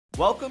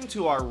Welcome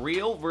to our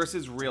Real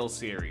versus Real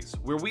series,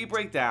 where we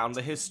break down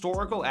the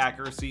historical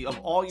accuracy of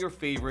all your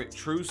favorite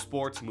true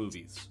sports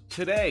movies.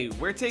 Today,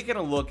 we're taking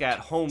a look at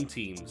Home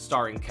Team,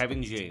 starring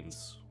Kevin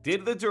James.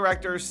 Did the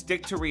directors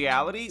stick to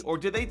reality, or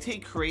did they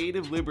take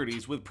creative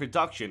liberties with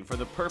production for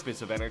the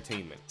purpose of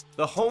entertainment?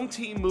 The Home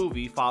Team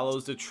movie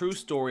follows the true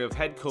story of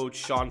head coach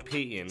Sean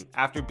Payton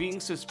after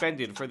being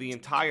suspended for the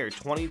entire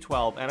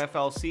 2012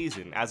 NFL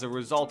season as a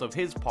result of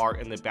his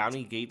part in the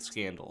Bounty Gate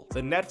scandal.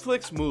 The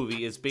Netflix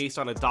movie is based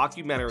on a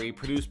documentary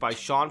produced by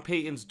Sean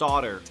Payton's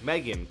daughter,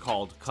 Megan,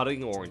 called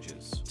Cutting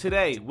Oranges.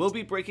 Today, we'll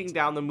be breaking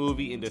down the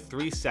movie into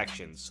three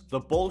sections: the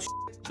bullshit,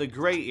 the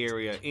gray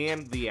area,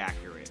 and the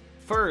accurate.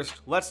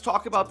 First, let's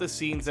talk about the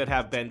scenes that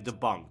have been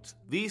debunked.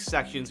 These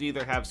sections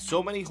either have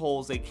so many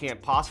holes they can't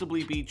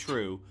possibly be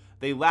true,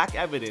 they lack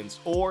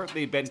evidence, or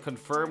they've been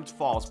confirmed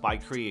false by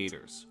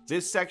creators.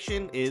 This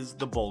section is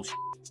the bullshit.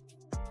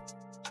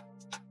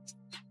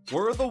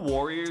 Were the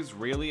Warriors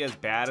really as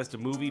bad as the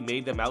movie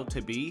made them out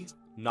to be?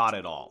 Not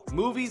at all.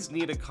 Movies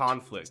need a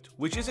conflict,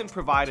 which isn't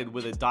provided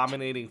with a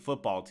dominating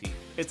football team.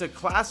 It's a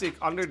classic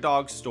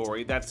underdog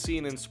story that's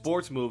seen in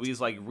sports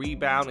movies like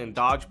Rebound and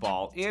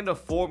Dodgeball, and a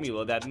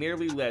formula that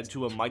nearly led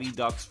to a Mighty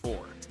Ducks 4.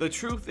 The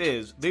truth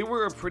is, they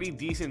were a pretty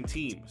decent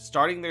team,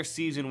 starting their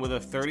season with a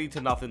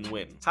 30-0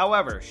 win.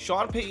 However,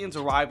 Sean Payton's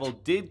arrival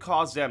did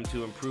cause them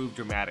to improve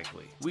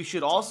dramatically. We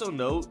should also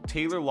note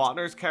Taylor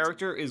Lautner's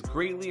character is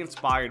greatly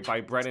inspired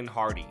by Brennan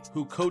Hardy,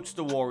 who coached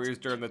the Warriors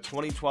during the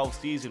 2012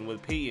 season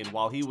with Payton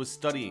while he was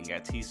studying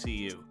at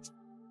TCU.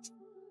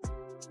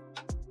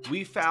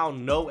 We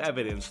found no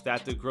evidence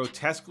that the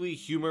grotesquely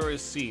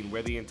humorous scene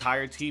where the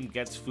entire team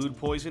gets food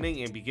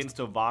poisoning and begins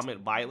to vomit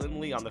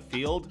violently on the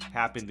field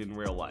happened in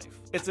real life.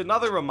 It's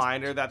another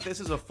reminder that this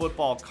is a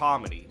football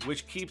comedy,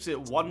 which keeps it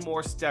one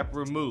more step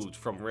removed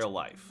from real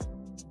life.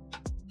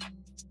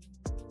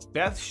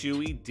 Beth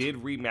Shuey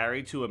did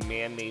remarry to a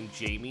man named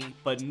Jamie,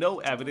 but no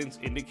evidence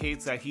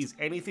indicates that he's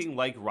anything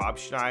like Rob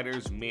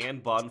Schneider's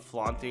man-bun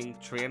flaunting,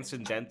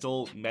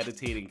 transcendental,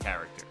 meditating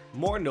character.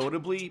 More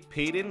notably,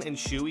 Payton and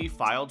Shuey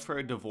filed for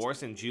a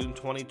divorce in June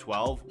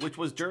 2012, which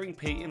was during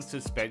Payton's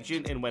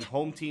suspension and when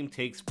Home Team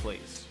takes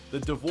place. The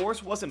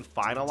divorce wasn't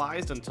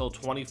finalized until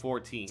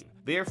 2014,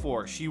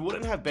 therefore she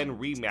wouldn't have been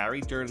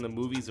remarried during the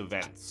movie's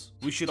events.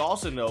 We should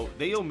also note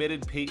they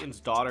omitted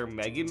Payton's daughter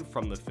Megan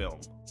from the film.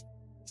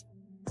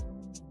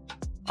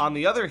 On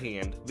the other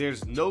hand,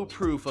 there's no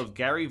proof of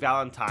Gary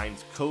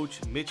Valentine's coach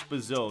Mitch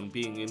Bazone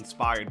being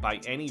inspired by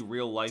any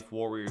real-life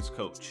Warriors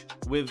coach.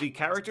 With the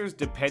character's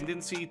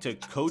dependency to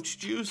coach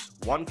juice,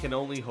 one can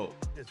only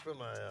hope. It's for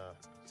my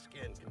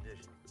skin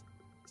condition.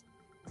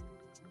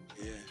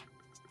 Yeah.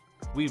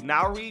 We've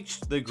now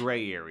reached the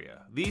gray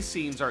area. These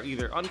scenes are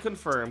either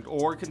unconfirmed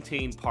or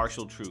contain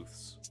partial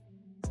truths.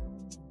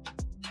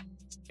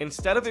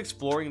 Instead of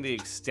exploring the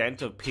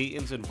extent of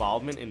Payton's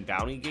involvement in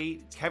Bounty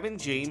Gate, Kevin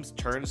James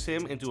turns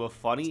him into a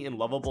funny and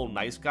lovable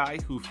nice guy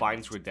who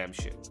finds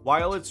redemption.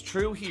 While it's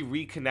true he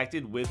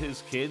reconnected with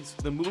his kids,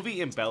 the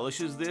movie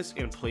embellishes this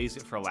and plays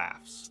it for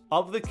laughs.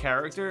 Of the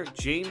character,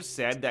 James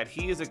said that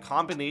he is a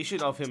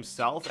combination of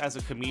himself as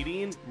a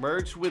comedian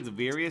merged with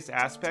various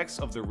aspects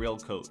of the real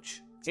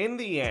coach. In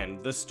the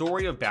end, the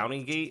story of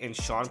Bounty Gate and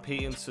Sean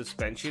Payton's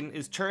suspension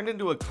is turned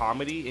into a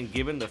comedy and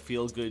given the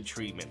feel-good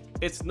treatment.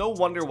 It's no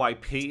wonder why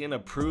Payton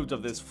approved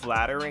of this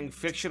flattering,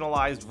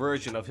 fictionalized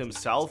version of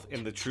himself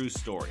in the true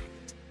story.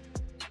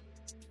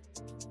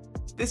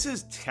 This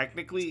is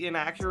technically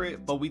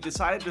inaccurate, but we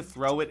decided to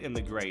throw it in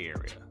the gray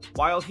area.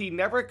 While he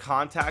never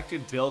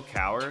contacted Bill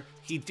Cowher,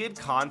 he did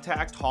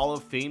contact Hall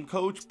of Fame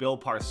coach Bill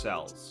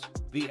Parcells.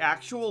 The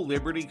actual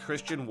Liberty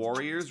Christian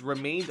Warriors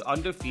remained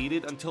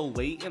undefeated until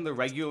late in the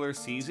regular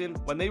season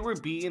when they were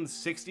beaten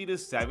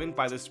 60-7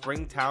 by the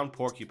Springtown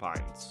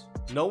Porcupines.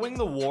 Knowing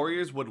the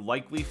Warriors would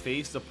likely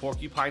face the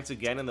Porcupines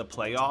again in the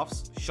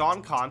playoffs,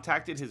 Sean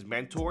contacted his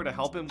mentor to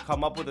help him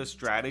come up with a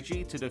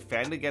strategy to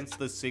defend against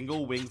the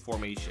single wing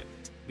formation.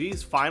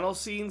 These final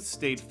scenes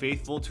stayed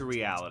faithful to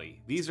reality.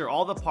 These are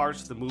all the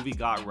parts the movie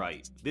got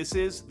right. This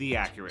is the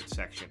accurate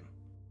section.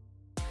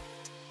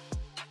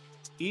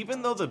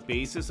 Even though the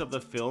basis of the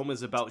film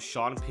is about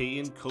Sean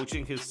Payton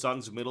coaching his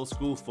son's middle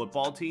school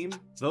football team,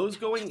 those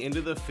going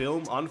into the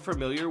film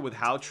unfamiliar with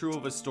how true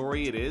of a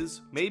story it is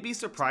may be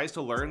surprised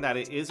to learn that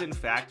it is in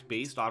fact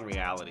based on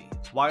reality.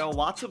 While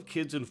lots of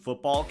kids in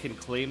football can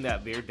claim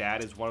that their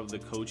dad is one of the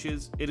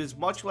coaches, it is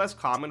much less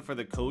common for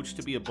the coach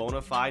to be a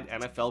bona fide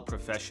NFL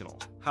professional.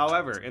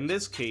 However, in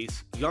this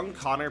case, young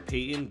Connor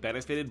Payton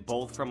benefited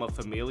both from a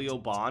familial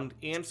bond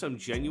and some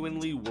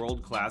genuinely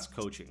world-class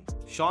coaching.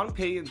 Sean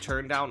Payton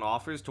turned down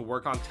offers to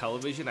work on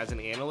television as an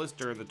analyst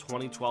during the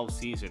 2012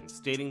 season,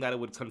 stating that it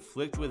would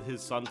conflict with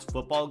his son's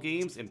football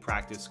games and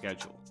practice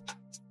schedule.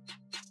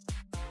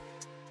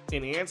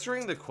 In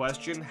answering the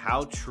question,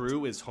 how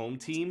true is Home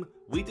Team,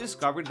 we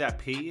discovered that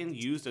Payton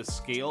used a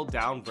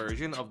scaled-down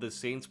version of the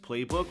Saints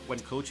playbook when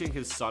coaching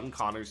his son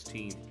Connor's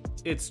team.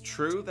 It's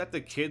true that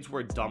the kids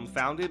were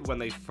dumbfounded when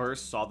they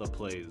first saw the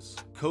plays.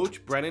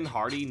 Coach Brennan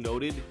Hardy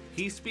noted,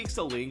 "He speaks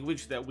a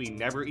language that we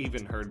never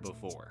even heard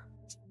before."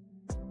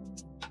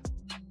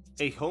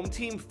 A home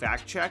team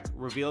fact check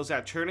reveals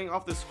that turning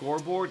off the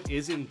scoreboard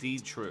is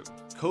indeed true.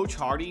 Coach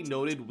Hardy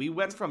noted, "We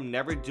went from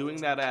never doing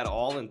that at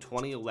all in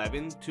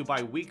 2011 to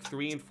by week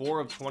 3 and 4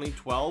 of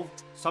 2012,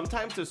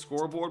 sometimes the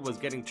scoreboard was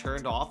getting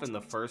turned off in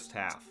the first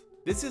half."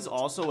 This is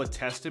also a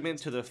testament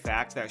to the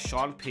fact that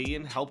Sean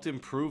Payton helped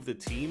improve the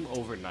team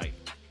overnight.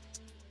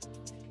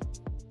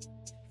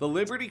 The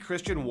Liberty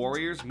Christian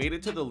Warriors made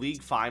it to the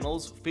league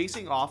finals,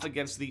 facing off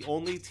against the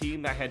only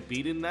team that had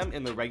beaten them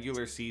in the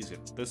regular season,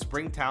 the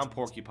Springtown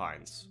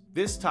Porcupines.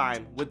 This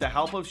time, with the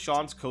help of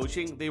Sean's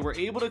coaching, they were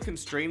able to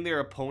constrain their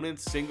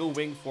opponent's single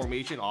wing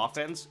formation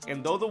offense,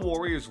 and though the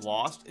Warriors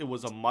lost, it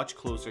was a much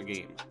closer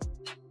game.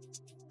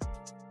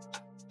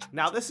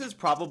 Now, this is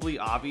probably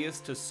obvious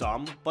to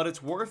some, but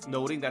it's worth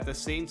noting that the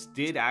Saints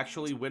did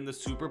actually win the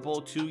Super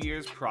Bowl 2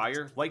 years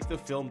prior, like the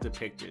film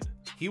depicted.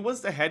 He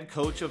was the head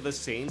coach of the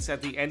Saints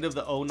at the end of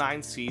the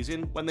 2009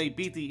 season when they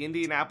beat the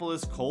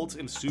Indianapolis Colts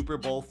in Super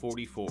Bowl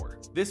 44.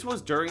 This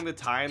was during the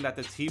time that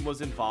the team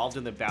was involved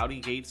in the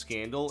Bountygate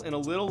scandal and a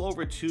little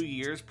over 2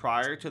 years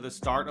prior to the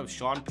start of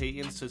Sean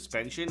Payton's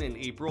suspension in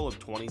April of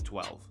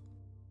 2012.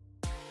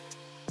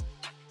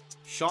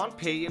 Sean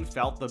Payton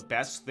felt the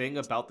best thing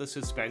about the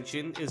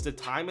suspension is the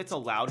time it's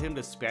allowed him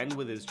to spend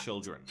with his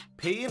children.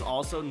 Payton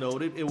also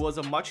noted it was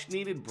a much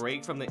needed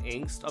break from the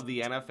angst of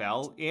the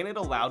NFL, and it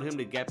allowed him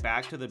to get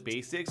back to the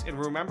basics and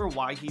remember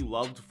why he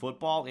loved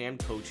football and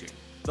coaching.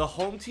 The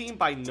home team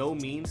by no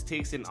means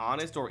takes an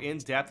honest or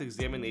in-depth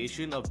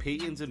examination of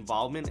Payton's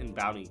involvement in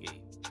Bountygate.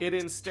 It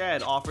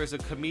instead offers a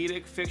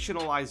comedic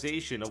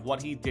fictionalization of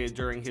what he did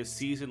during his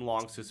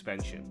season-long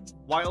suspension.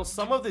 While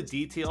some of the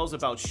details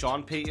about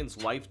Sean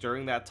Payton's life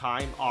during that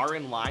time are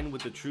in line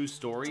with the true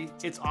story,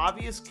 it's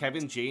obvious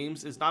Kevin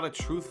James is not a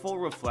truthful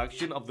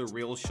reflection of the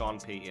real Sean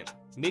Payton.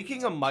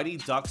 Making a Mighty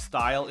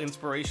Ducks-style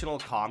inspirational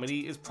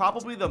comedy is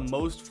probably the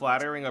most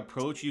flattering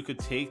approach you could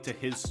take to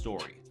his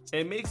story.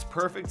 It makes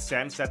perfect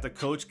sense that the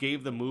coach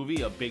gave the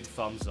movie a big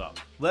thumbs up.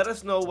 Let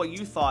us know what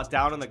you thought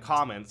down in the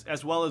comments,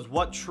 as well as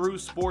what true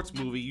sports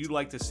movie you'd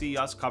like to see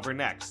us cover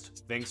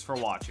next. Thanks for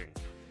watching.